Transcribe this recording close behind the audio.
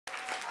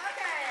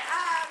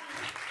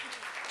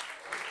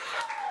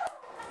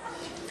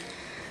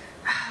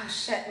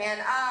Shit, man.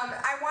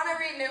 I want to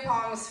read new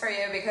poems for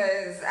you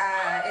because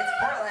it's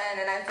Portland,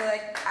 and I feel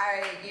like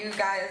you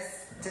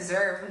guys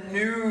deserve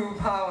new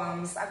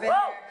poems. I've been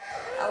here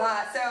a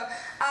lot. So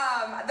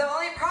the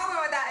only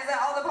problem with that is that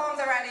all the poems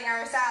I'm writing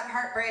are sad,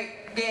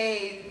 heartbreak,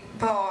 gay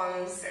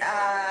poems.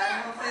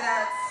 Hopefully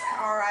that's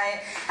all right.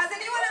 Has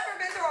anyone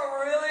ever been through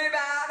a really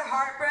bad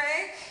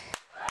heartbreak?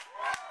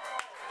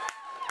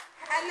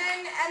 And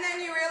then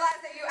you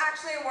realize that you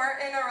actually weren't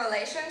in a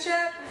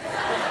relationship?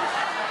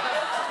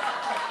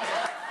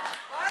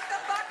 What the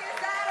fuck is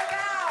that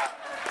about?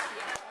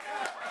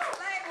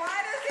 Like, why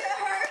does it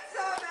hurt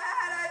so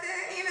bad? I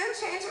didn't even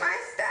change my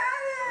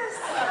status.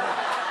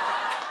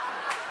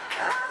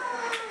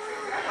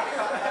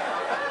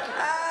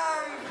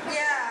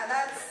 Yeah,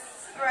 that's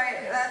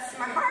right. That's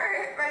my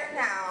heart right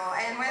now.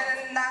 And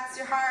when that's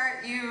your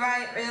heart, you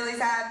write really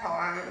sad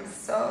poems.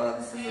 So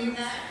this is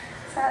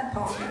a sad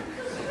poem.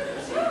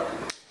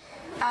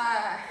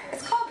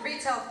 It's called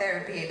retail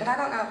therapy, but I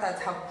don't know if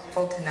that's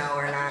helpful to know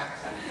or not.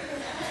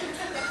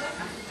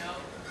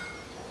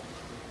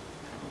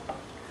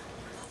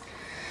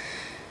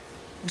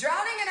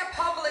 Drowning in a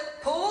public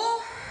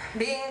pool,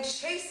 being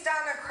chased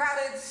down a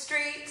crowded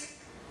street,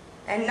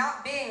 and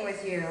not being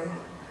with you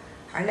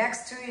are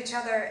next to each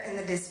other in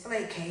the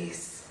display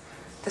case.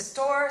 The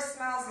store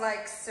smells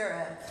like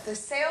syrup. The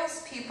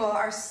salespeople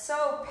are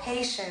so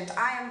patient.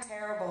 I am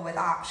terrible with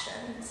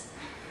options.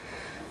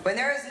 When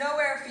there is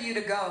nowhere for you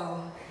to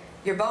go,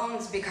 your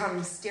bones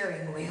become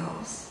steering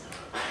wheels.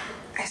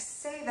 I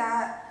say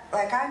that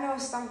like I know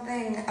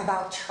something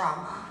about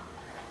trauma.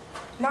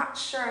 Not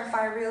sure if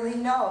I really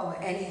know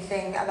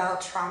anything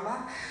about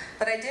trauma,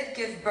 but I did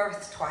give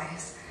birth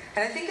twice.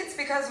 And I think it's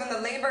because when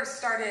the labor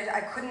started, I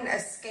couldn't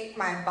escape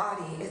my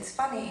body. It's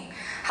funny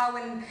how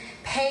when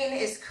pain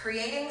is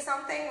creating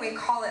something, we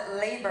call it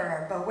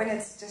labor, but when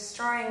it's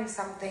destroying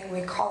something,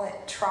 we call it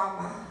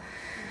trauma.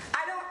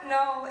 I don't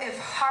know if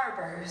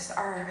harbors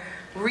are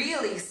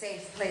really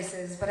safe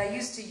places, but I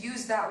used to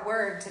use that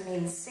word to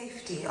mean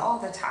safety all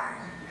the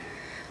time.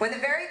 When the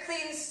very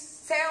clean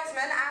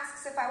salesman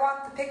asks if I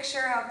want the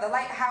picture of the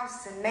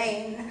lighthouse in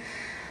Maine,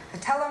 I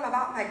tell him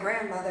about my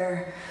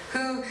grandmother,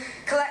 who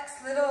collects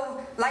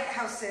little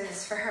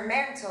lighthouses for her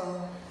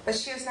mantle, but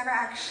she has never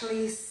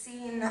actually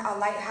seen a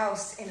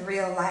lighthouse in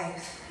real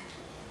life.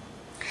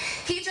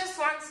 He just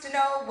wants to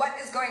know what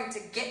is going to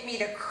get me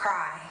to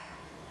cry.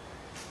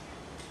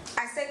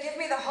 I said, give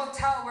me the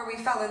hotel where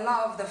we fell in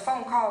love, the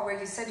phone call where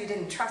you said you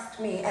didn't trust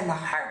me, and the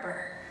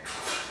harbor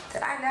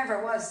that I never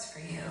was for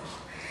you.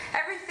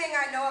 Everything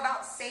I know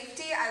about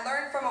safety, I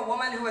learned from a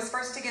woman who was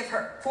forced to give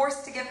her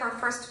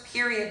first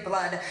period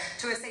blood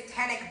to a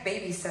satanic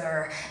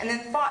babysitter, and then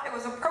thought it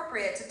was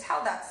appropriate to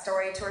tell that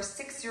story to her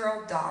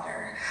 6-year-old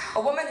daughter.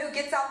 A woman who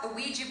gets out the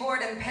Ouija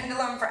board and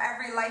pendulum for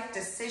every life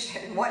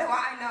decision. What do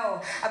I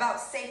know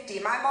about safety?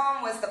 My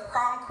mom was the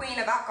prom queen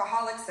of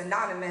Alcoholics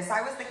Anonymous.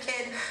 I was the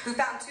kid who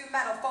found 2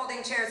 metal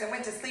folding chairs and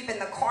went to sleep in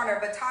the corner,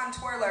 baton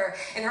twirler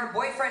in her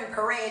boyfriend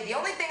parade. The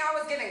only thing I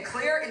was given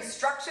clear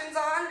instructions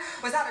on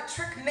was how to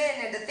trick men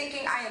into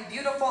thinking I am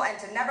beautiful and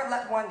to never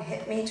let one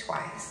hit me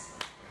twice.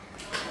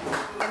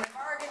 In the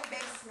bargain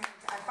basement,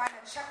 I find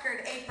a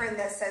checkered apron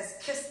that says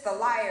kiss the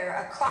liar,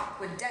 a clock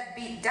with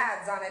deadbeat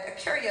dads on it, a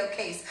curio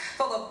case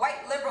full of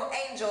white liberal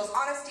angels.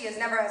 Honesty is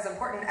never as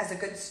important as a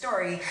good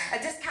story. A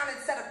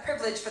discounted set of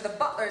privilege for the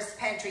butler's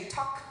pantry.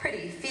 Talk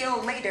pretty,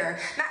 feel later.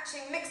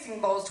 Matching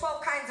mixing bowls,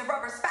 12 kinds of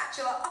rubber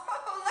spatula.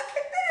 Oh, look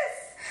at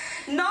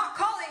this. Not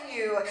calling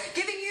you,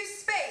 giving you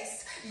space.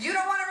 You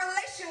don't want a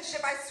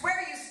relationship. I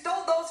swear you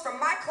stole those from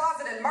my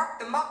closet and marked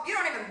them up. You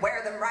don't even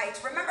wear them right.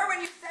 Remember when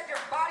you said your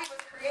body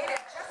was created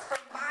just for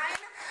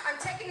mine? I'm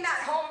taking that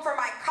home for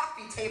my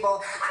coffee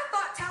table. I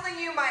thought telling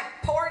you my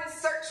porn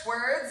search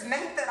words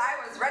meant that I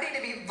was ready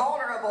to be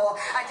vulnerable.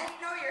 I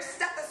didn't know your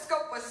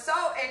stethoscope was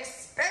so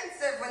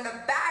expensive when the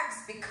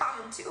bags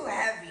become too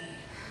heavy.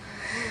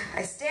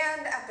 I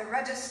stand at the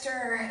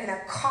register in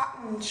a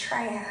cotton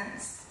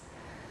trance.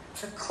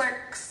 The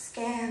clerk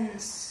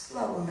scans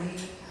slowly.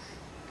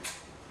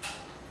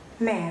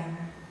 Ma'am,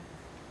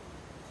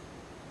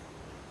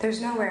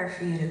 there's nowhere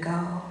for you to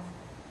go.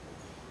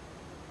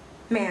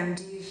 Ma'am,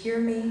 do you hear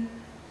me?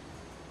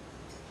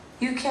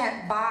 You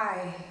can't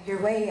buy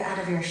your way out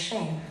of your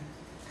shame.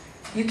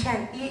 You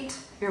can't eat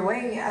your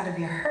way out of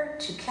your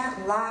hurt. You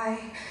can't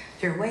lie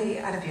your way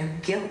out of your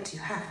guilt. You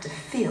have to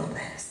feel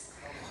this.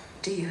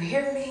 Do you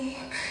hear me?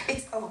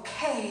 It's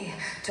okay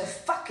to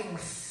fucking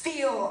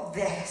feel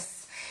this.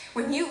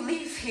 When you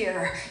leave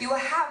here, you will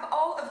have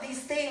all of these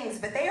things,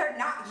 but they are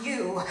not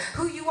you.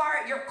 Who you are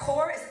at your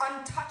core is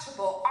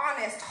untouchable,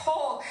 honest,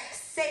 whole,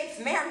 safe.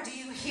 Ma'am, do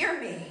you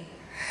hear me?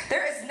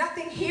 There is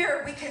nothing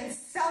here we can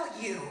sell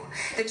you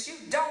that you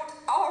don't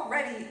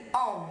already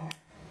own.